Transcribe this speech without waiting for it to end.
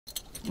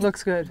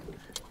Looks good.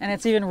 And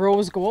it's even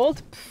rose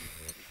gold.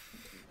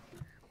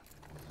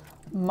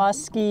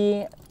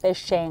 Musky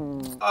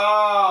fishing.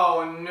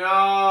 Oh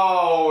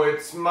no,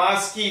 it's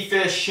musky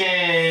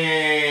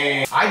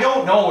fishing. I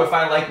don't know if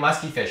I like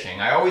musky fishing.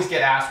 I always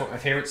get asked what my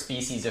favorite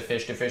species of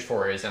fish to fish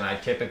for is, and I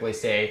typically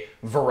say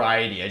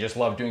variety. I just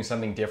love doing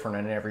something different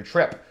on every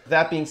trip.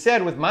 That being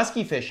said, with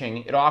musky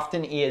fishing, it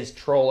often is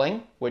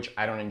trolling, which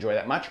I don't enjoy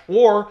that much,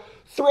 or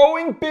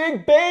throwing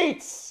big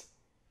baits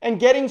and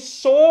getting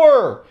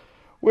sore,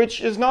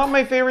 which is not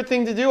my favorite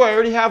thing to do. I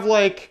already have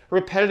like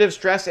repetitive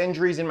stress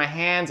injuries in my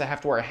hands. I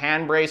have to wear a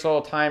hand brace all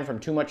the time from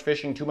too much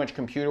fishing, too much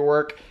computer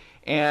work.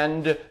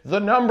 And the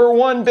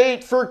 #1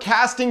 bait for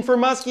casting for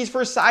muskies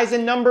for size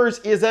and numbers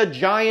is a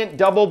giant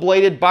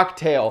double-bladed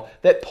bucktail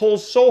that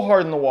pulls so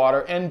hard in the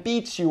water and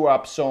beats you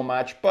up so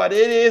much, but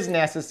it is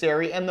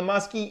necessary, and the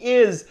muskie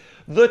is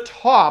the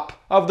top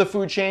of the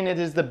food chain. It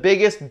is the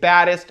biggest,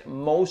 baddest,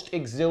 most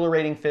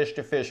exhilarating fish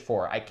to fish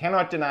for. I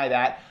cannot deny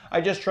that.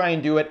 I just try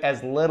and do it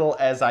as little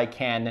as I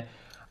can.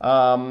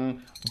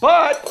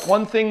 But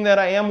one thing that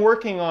I am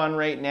working on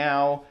right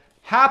now,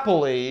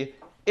 happily,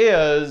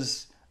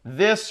 is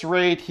this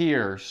right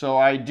here. So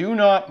I do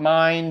not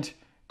mind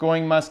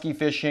going musky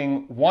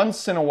fishing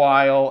once in a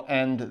while,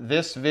 and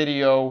this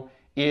video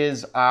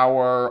is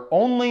our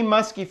only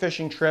musky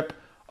fishing trip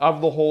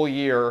of the whole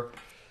year.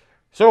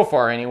 So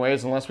far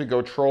anyways, unless we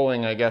go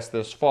trolling, I guess,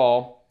 this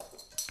fall,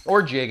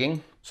 or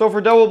jigging. So for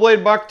double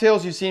blade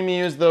bucktails, you've seen me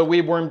use the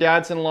Weebworm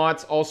Dadson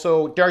lots.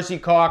 Also, Darcy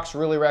Cox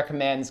really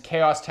recommends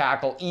Chaos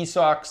Tackle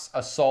Esox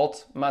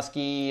Assault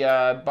musky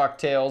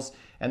bucktails,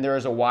 and there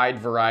is a wide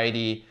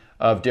variety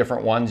of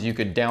different ones. You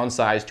could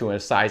downsize to a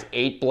size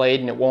 8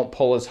 blade and it won't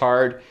pull as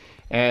hard.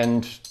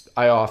 And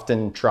I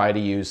often try to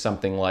use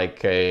something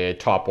like a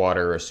topwater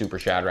or a super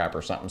shad wrap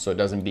or something so it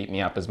doesn't beat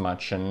me up as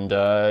much. And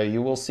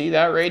you will see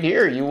that right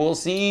here. You will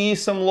see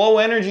some low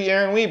energy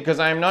Aaron Weeb because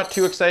I'm not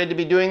too excited to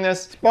be doing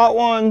this. Spot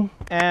 1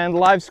 and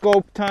live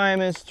scope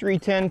time is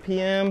 3:10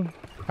 p.m.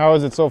 How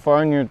is it so far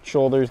on your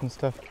shoulders and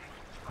stuff?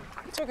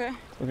 It's okay.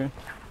 Okay.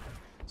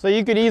 So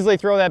you could easily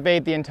throw that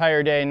bait the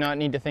entire day and not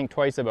need to think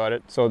twice about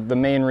it. So the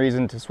main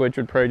reason to switch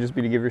would probably just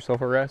be to give yourself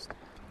a rest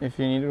if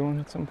you needed one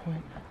at some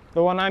point.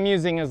 The one I'm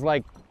using is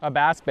like a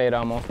bass bait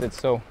almost. It's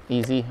so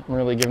easy. I'm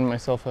really giving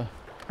myself a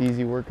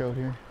easy workout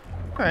here.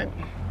 All right.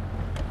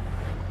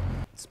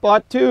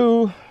 Spot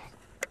 2.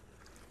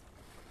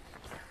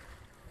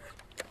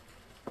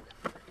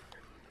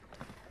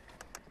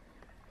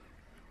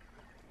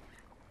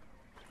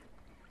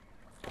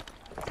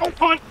 Oh,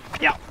 on.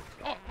 Yeah.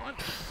 Oh, on.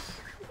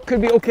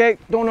 Could be okay.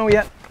 Don't know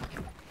yet.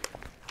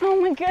 Oh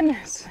my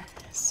goodness.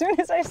 As soon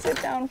as I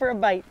sit down for a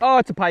bite. Oh,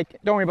 it's a pike.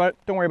 Don't worry about it.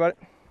 Don't worry about it.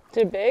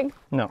 Too big?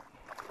 No.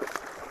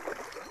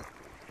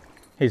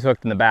 He's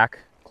hooked in the back.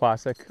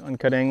 Classic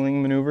uncut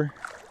angling maneuver.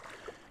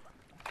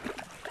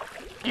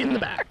 In the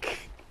back.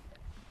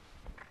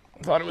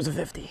 Thought it was a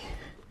 50.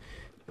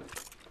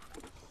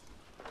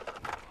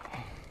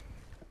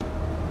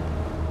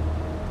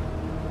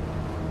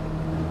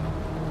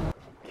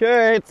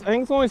 Okay, I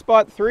think it's only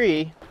spot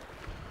 3.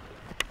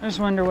 I just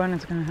wonder when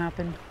it's gonna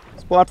happen.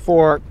 Spot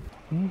 4.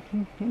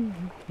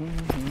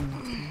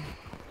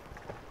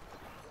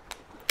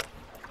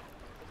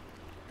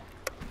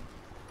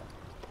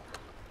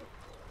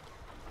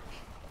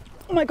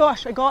 Oh my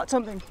gosh, I got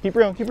something. Keep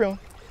reeling, keep reeling.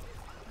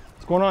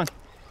 What's going on?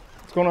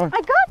 What's going on?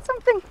 I got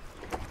something.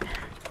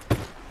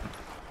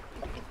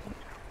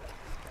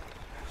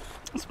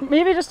 It's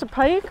maybe just a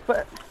pike,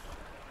 but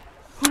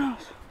who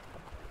knows?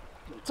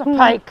 It's a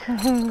pike.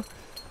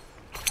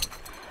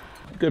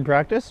 Good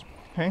practice.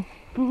 Okay.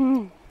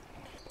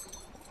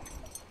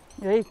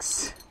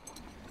 Yikes.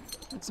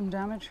 Did some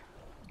damage.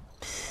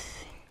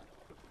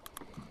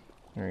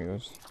 There he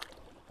goes.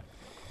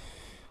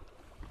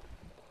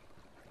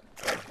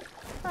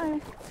 Hi.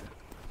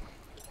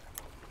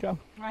 Go.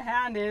 My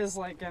hand is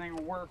like getting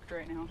worked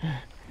right now.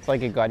 It's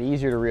like it got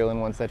easier to reel in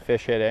once that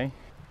fish hit, eh?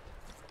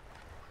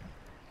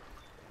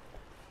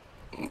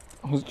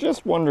 I was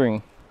just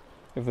wondering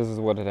if this is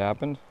what had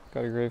happened.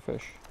 Got a great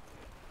fish.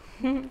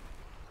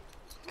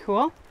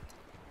 Cool.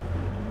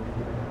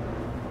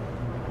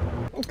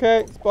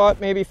 Okay, spot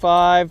maybe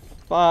 5,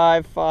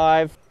 5,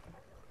 5.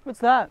 What's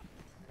that?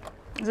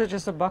 Is it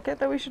just a bucket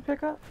that we should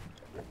pick up?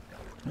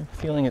 I'm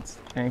feeling it's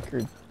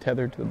anchored,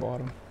 tethered to the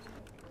bottom.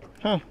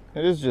 Huh,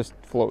 it is just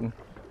floating.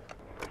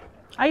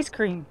 Ice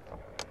cream.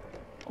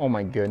 Oh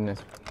my goodness.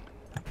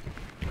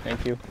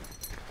 Thank you.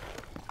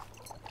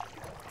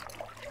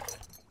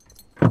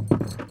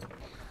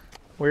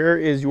 Where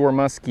is your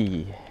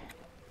muskie?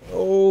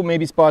 Oh,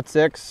 maybe spot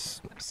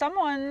 6.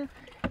 Someone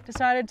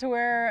decided to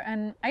wear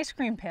an ice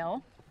cream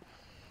pail.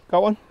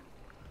 Got one?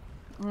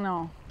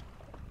 No.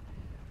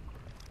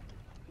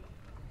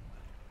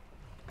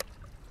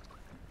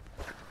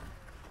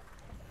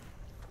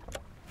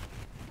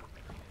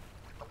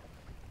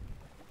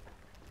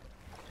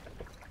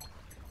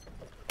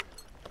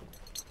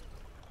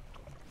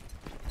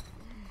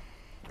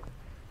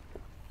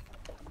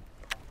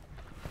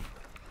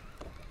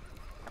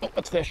 Oh,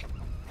 that's fish.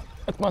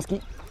 That's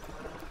muskie.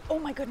 Oh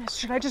my goodness,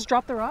 should I just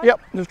drop the rod?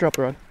 Yep, just drop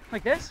the rod.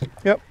 Like this?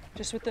 Yep.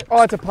 Just with the...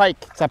 Oh, it's a pike.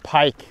 It's a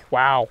pike.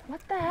 Wow. What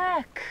the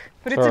heck?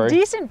 But Sorry. it's a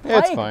decent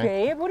It's pike, fine.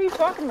 babe. What are you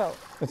talking about?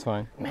 It's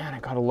fine. Man, I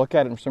gotta look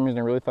at it. For some reason,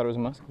 I really thought it was a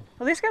muskie.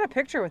 At least got a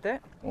picture with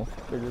it. We'll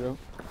figure it out.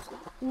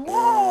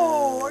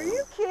 Whoa, are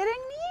you kidding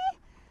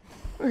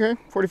me? Okay,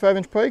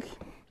 45-inch pike.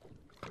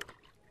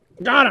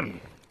 Got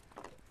him.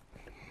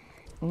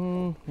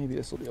 Maybe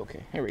this will be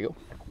okay. Here we go.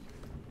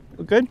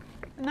 Look good?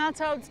 And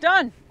that's how it's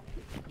done.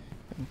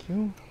 Thank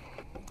you.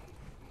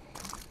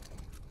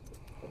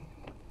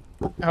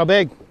 How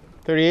big?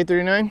 38,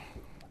 39?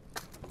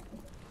 It's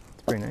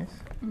pretty nice.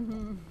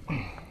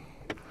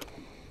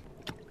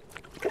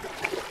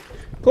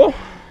 Cool.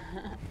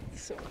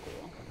 So cool.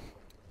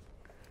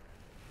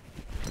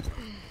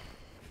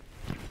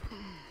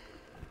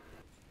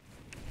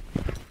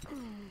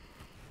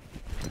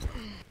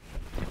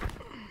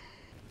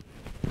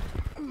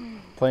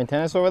 Playing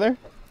tennis over there?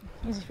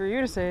 Easy for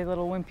you to say,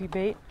 little wimpy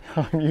bait.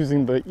 I'm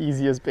using the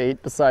easiest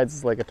bait besides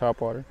it's like a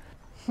topwater.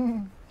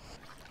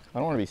 I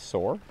don't want to be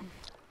sore.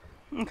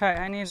 Okay,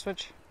 I need to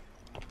switch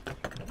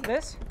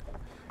this.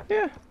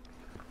 Yeah,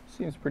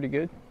 seems pretty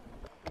good.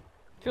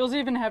 Feels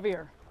even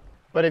heavier.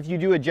 But if you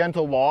do a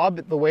gentle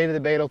lob, the weight of the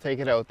bait will take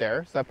it out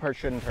there, so that part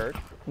shouldn't hurt.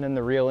 And then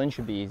the reel in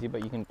should be easy,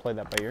 but you can play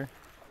that by ear.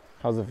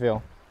 How's it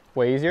feel?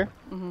 Way easier?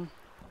 Mm-hmm.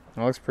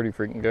 That looks pretty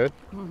freaking good.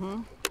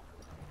 Mm-hmm.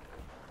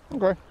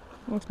 Okay,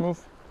 let's move.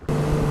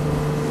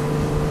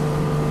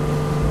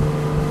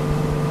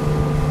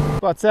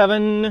 Spot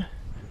 7,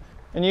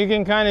 and you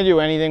can kind of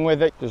do anything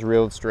with it. Just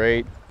reel it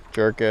straight,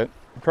 jerk it.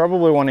 You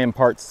probably want to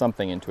impart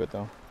something into it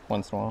though,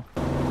 once in a while.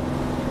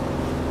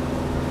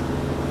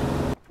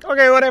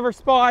 Okay, whatever,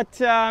 spot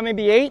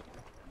maybe 8,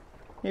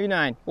 maybe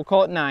 9. We'll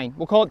call it 9.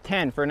 We'll call it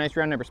 10 for a nice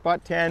round number.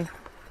 Spot 10.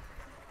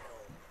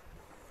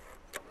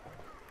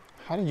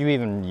 How did you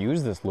even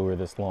use this lure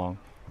this long?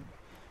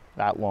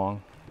 That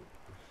long.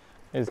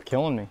 It is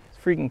killing me. It's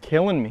freaking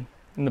killing me.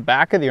 In the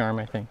back of the arm,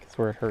 I think, is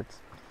where it hurts.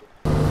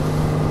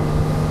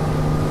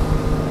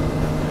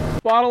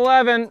 Spot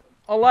 11,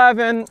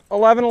 11,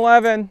 11,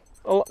 11,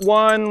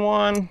 1,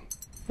 1.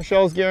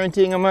 Michelle's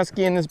guaranteeing a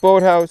muskie in this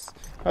boathouse.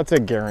 That's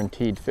a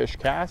guaranteed fish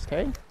cast,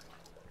 hey?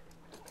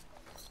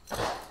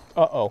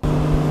 Uh-oh.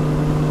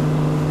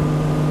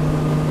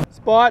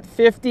 Spot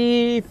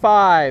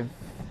 55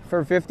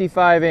 for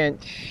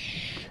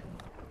 55-inch.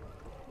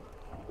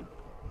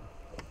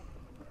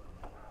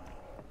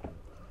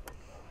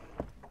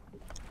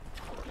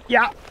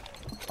 Yeah.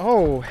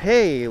 Oh,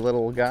 hey,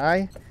 little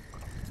guy.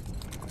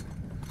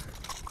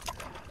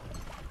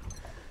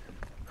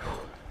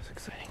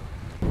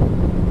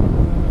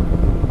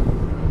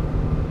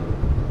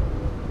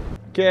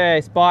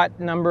 Okay, spot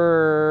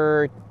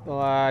number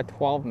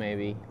 12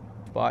 maybe.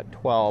 Spot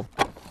 12.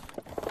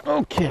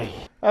 Okay.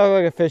 That looked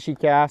like a fishy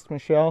cast,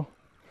 Michelle.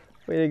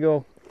 Way to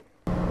go.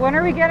 When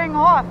are we getting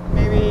off?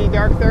 Maybe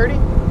dark 30?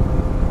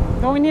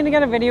 Don't we need to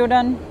get a video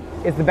done?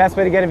 Is the best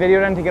way to get a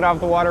video done to get off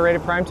the water right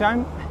at prime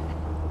time?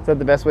 Is that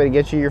the best way to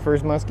get you your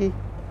first muskie?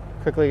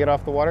 Quickly get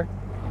off the water?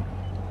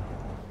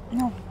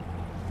 No.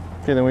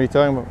 Okay, then what are you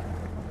talking about?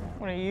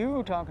 What are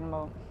you talking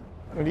about?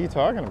 What are you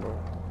talking about?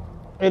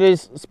 It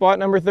is spot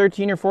number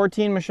 13 or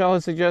 14. Michelle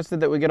has suggested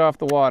that we get off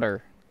the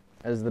water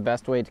as the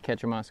best way to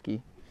catch a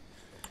muskie.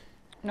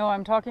 No,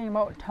 I'm talking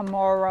about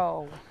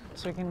tomorrow.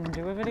 So we can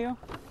do a video?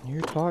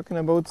 You're talking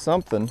about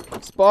something.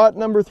 Spot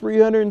number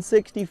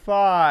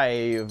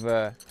 365.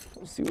 We'll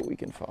see what we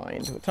can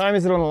find. What time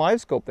is it on the live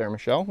scope there,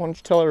 Michelle? Why don't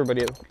you tell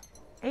everybody?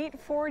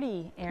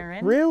 8:40,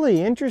 Aaron.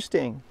 Really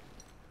interesting.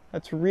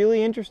 That's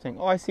really interesting.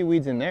 Oh, I see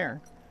weeds in there.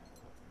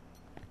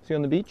 See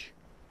on the beach?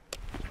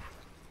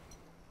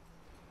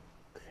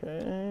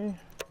 Okay.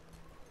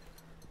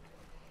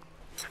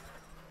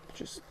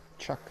 Just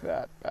chuck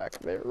that back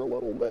there a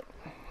little bit.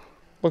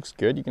 Looks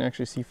good. You can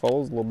actually see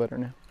falls a little better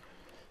now.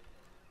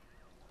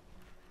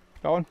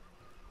 Got one?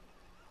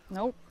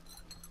 Nope.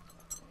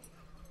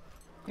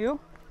 You?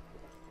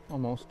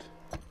 Almost.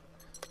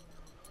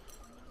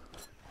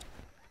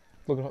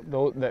 Look at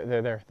those.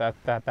 There. That's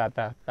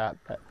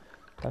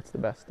the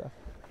best stuff.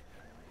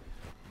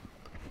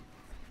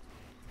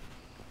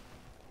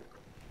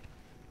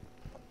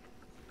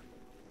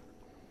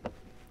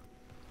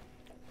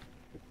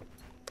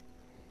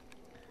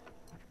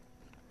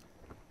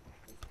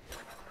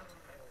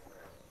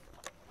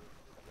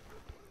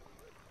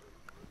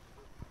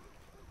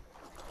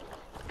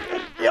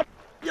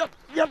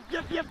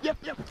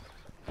 Yep.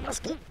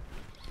 Musky.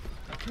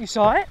 You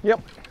saw it? Yep.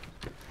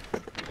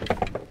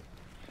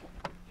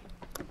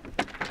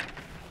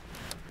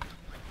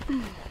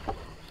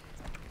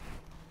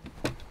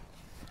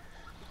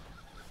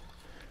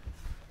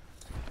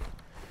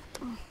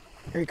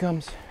 Here he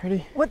comes.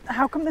 Ready? What?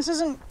 How come this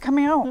isn't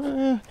coming out?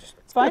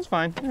 It's fine? It's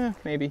fine. Yeah,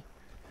 maybe.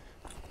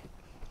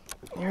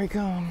 Here he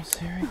comes.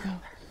 Here he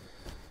comes.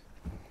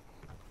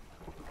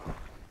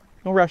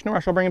 No rush, no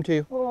rush. I'll bring him to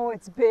you. Oh,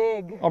 it's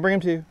big. I'll bring him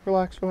to you.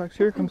 Relax, relax.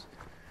 Here it comes.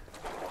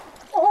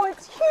 Oh,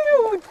 it's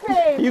huge,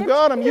 babe. You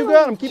got him. You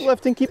got him. Keep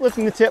lifting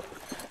the tip.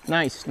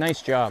 Nice,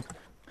 nice job.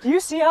 Do you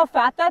see how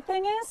fat that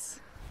thing is?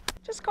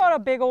 Just caught a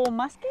big old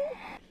muskie.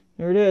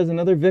 There it is,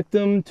 another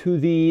victim to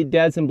the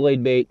Dadson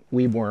blade bait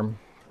weeb worm.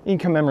 In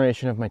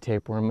commemoration of my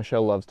tapeworm,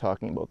 Michelle loves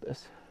talking about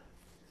this.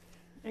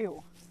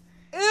 Ew.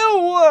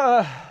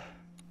 Ew!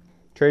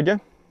 Trade ya?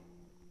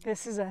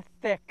 This is a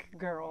thick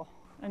girl.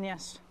 And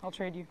yes, I'll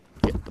trade you.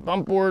 Get the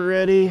bump board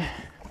ready.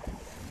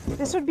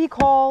 This would be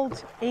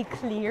called a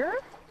clear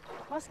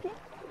muskie,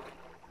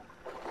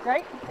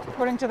 right?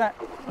 According to that.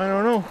 I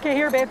don't know. Okay,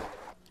 here, babe.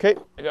 Okay,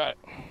 I got it.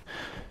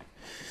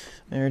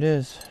 There it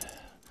is.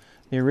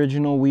 The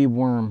original weeb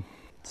worm.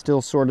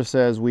 Still sort of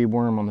says weeb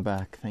worm on the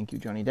back. Thank you,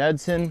 Johnny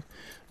Dadson.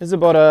 This is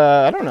about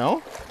a, I don't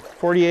know,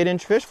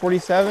 48-inch fish,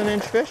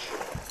 47-inch fish,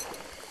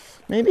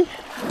 maybe?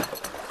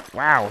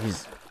 Wow,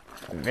 he's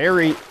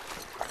very,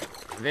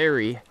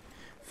 very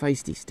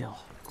feisty still.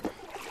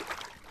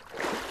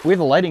 We have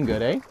the lighting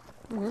good, eh?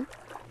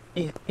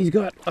 Mm-hmm. He's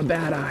got a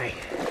bad eye.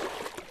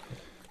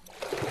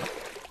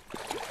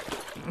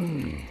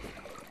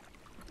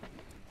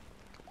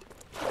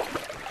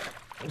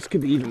 This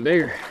could be even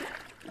bigger.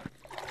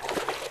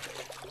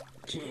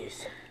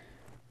 Jeez.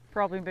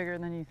 Probably bigger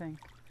than you think.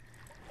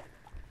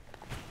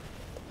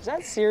 Does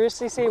that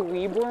seriously say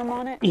weeb worm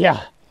on it?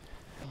 Yeah.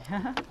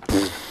 Yeah.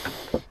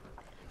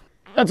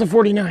 That's a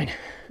 49.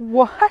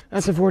 What?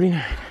 That's a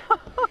 49.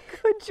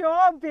 Good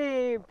job,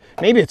 babe.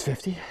 Maybe it's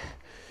 50.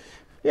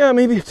 Yeah,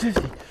 maybe it's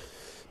 50.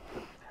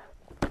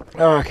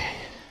 Okay.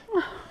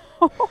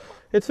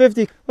 It's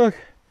 50. Look,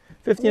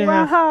 50 and a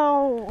half.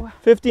 Wow.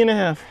 50 and a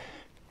half.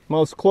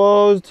 Mouth's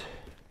closed.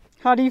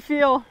 How do you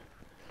feel?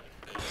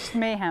 Just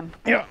mayhem.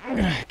 Yeah, I'm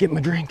gonna get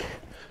my drink.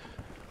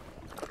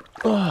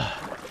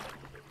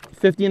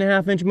 50 and a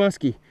half inch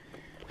muskie.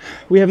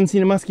 We haven't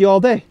seen a muskie all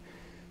day.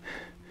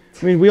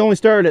 I mean, we only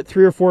started at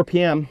 3 or 4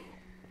 p.m.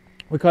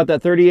 We caught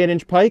that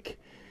 38-inch pike,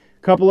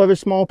 a couple other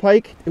small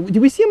pike. Did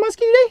we see a muskie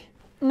today?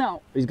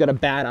 No. He's got a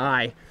bad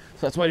eye,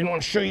 so that's why I didn't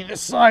want to show you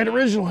this side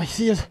originally.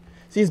 See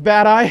his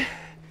bad eye?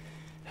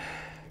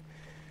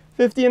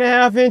 50 and a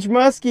half inch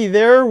muskie,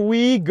 there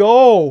we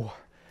go.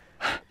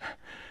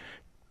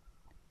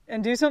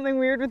 And do something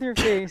weird with your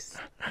face.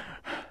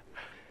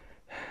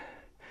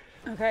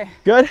 Okay.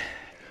 Good?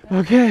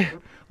 Okay.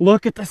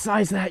 Look at the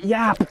size of that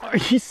yap. Are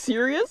you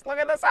serious? Look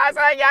at the size of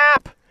that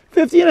yap.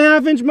 50 and a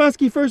half inch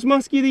muskie, first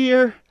muskie of the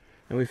year.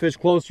 And we fished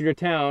closer to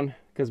town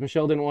because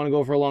Michelle didn't want to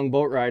go for a long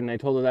boat ride, and I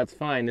told her that's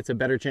fine. It's a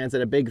better chance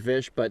at a big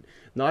fish, but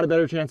not a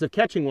better chance of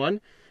catching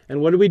one.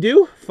 And what did we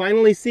do?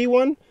 Finally see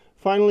one,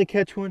 finally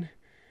catch one,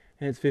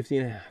 and it's 50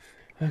 and a half.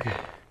 Okay,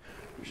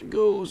 here she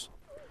goes.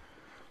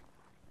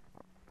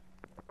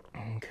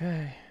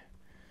 Okay,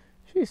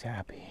 she's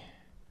happy.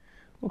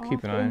 We'll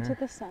keep an eye on into her.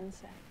 the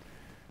sunset.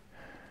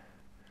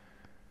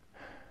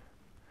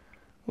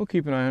 We'll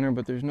keep an eye on her,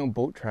 but there's no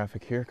boat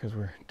traffic here because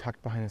we're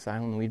tucked behind this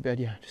island weed bed.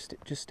 Yeah,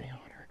 just stay on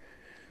her.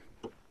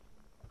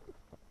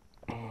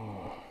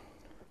 Oh.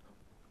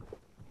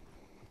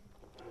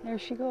 There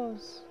she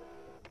goes.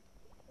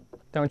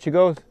 Down she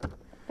goes.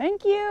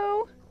 Thank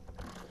you.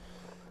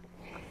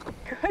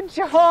 Good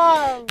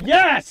job.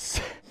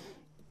 Yes!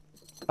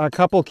 A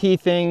couple key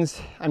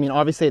things. I mean,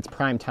 obviously it's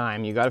prime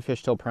time. You got to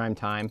fish till prime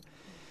time.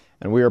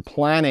 And we were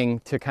planning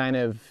to kind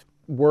of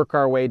work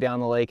our way down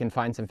the lake and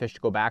find some fish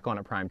to go back on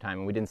at prime time,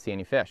 and we didn't see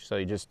any fish. So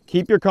you just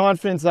keep your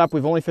confidence up.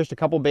 We've only fished a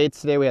couple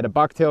baits today. We had a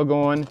bucktail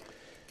going,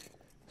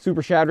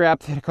 super shad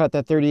wrap that I caught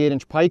that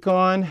 38-inch pike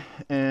on,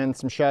 and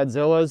some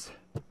shadzillas.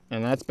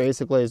 And that's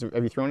basically,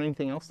 have you thrown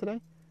anything else today?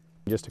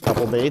 Just a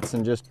couple baits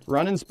and just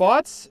running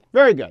spots.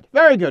 Very good,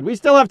 very good. We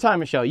still have time,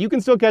 Michelle. You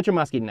can still catch a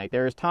muskie tonight.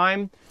 There is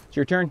time. It's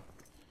your turn.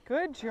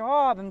 Good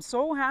job. I'm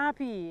so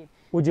happy.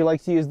 Would you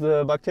like to use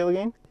the bucktail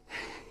again?